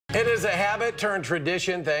It is a habit turned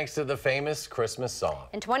tradition thanks to the famous Christmas song.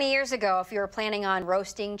 And 20 years ago, if you were planning on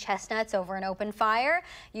roasting chestnuts over an open fire,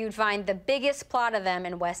 you'd find the biggest plot of them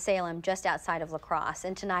in West Salem, just outside of La Crosse.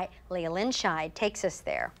 And tonight, Leah Linscheid takes us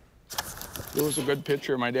there. There was a good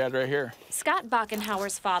picture of my dad right here. Scott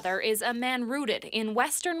Bockenhauer's father is a man rooted in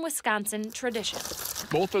Western Wisconsin tradition.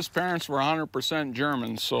 Both his parents were 100%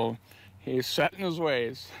 German, so he's set in his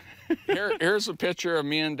ways. Here's a picture of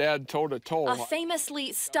me and Dad toe-to-toe. A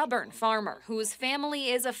famously stubborn farmer whose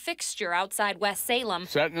family is a fixture outside West Salem.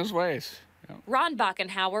 Set in his ways. Yeah. Ron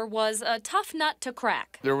Bockenhauer was a tough nut to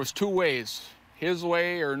crack. There was two ways, his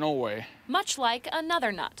way or no way. Much like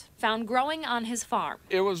another nut found growing on his farm.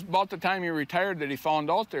 It was about the time he retired that he found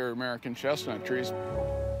out they were American chestnut trees.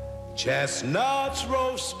 Chestnuts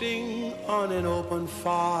roasting on an open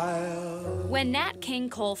fire. When Nat King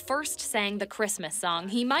Cole first sang the Christmas song,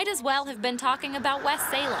 he might as well have been talking about West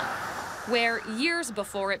Salem, where years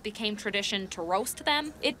before it became tradition to roast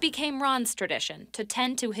them, it became Ron's tradition to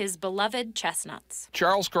tend to his beloved chestnuts.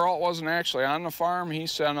 Charles Crosse wasn't actually on the farm. He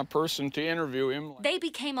sent a person to interview him. They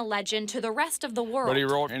became a legend to the rest of the world. But he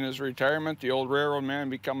wrote in his retirement, the old railroad man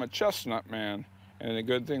become a chestnut man. And a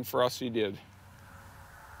good thing for us, he did.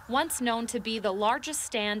 Once known to be the largest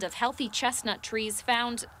stand of healthy chestnut trees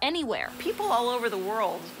found anywhere. People all over the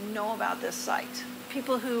world know about this site.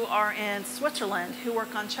 People who are in Switzerland who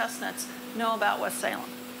work on chestnuts know about West Salem.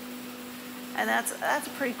 And that's a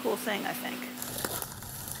pretty cool thing, I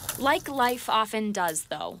think. Like life often does,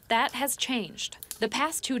 though, that has changed. The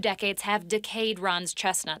past 2 decades have decayed Ron's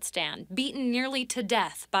chestnut stand, beaten nearly to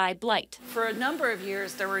death by blight. For a number of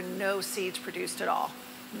years, there were no seeds produced at all.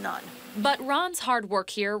 None. But Ron's hard work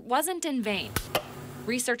here wasn't in vain.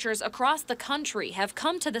 Researchers across the country have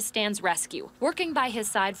come to the stand's rescue, working by his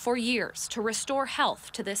side for years to restore health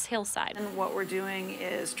to this hillside. And what we're doing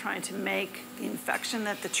is trying to make the infection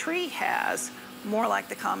that the tree has more like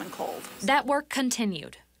the common cold. That work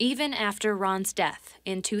continued, even after Ron's death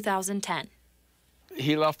in 2010.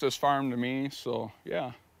 He left his farm to me, so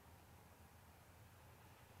yeah.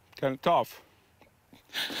 Kind of tough.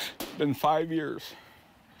 Been 5 years.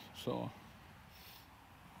 So,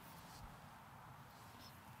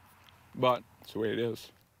 but it's the way it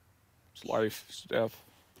is. It's life, it's death.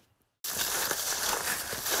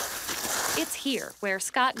 It's here where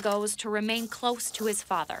Scott goes to remain close to his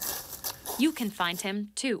father. You can find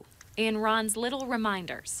him, too, in Ron's little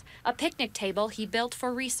reminders. A picnic table he built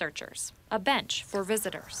for researchers, a bench for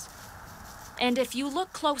visitors. And if you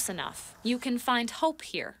look close enough, you can find hope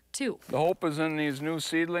here, too. The hope is in these new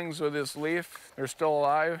seedlings with this leaf. They're still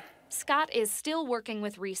alive. Scott is still working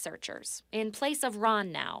with researchers, in place of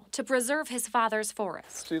Ron now, to preserve his father's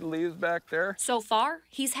forest. See the leaves back there? So far,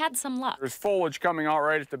 he's had some luck. There's foliage coming out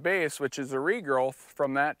right at the base, which is a regrowth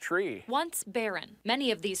from that tree. Once barren,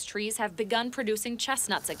 many of these trees have begun producing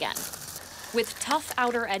chestnuts again, with tough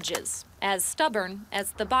outer edges, as stubborn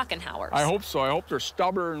as the Bockenhauers. I hope so. I hope they're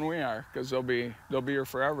stubborner than we are, because they'll be here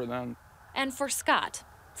forever then. And for Scott,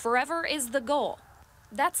 forever is the goal.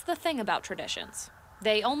 That's the thing about traditions.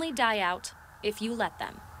 They only die out if you let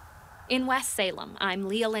them. In West Salem, I'm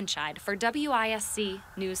Leah Linscheid for WISC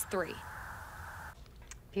News 3.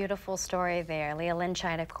 Beautiful story there. Leah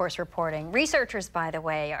Linscheid, of course, reporting. Researchers, by the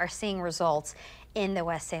way, are seeing results in the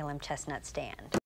West Salem chestnut stand.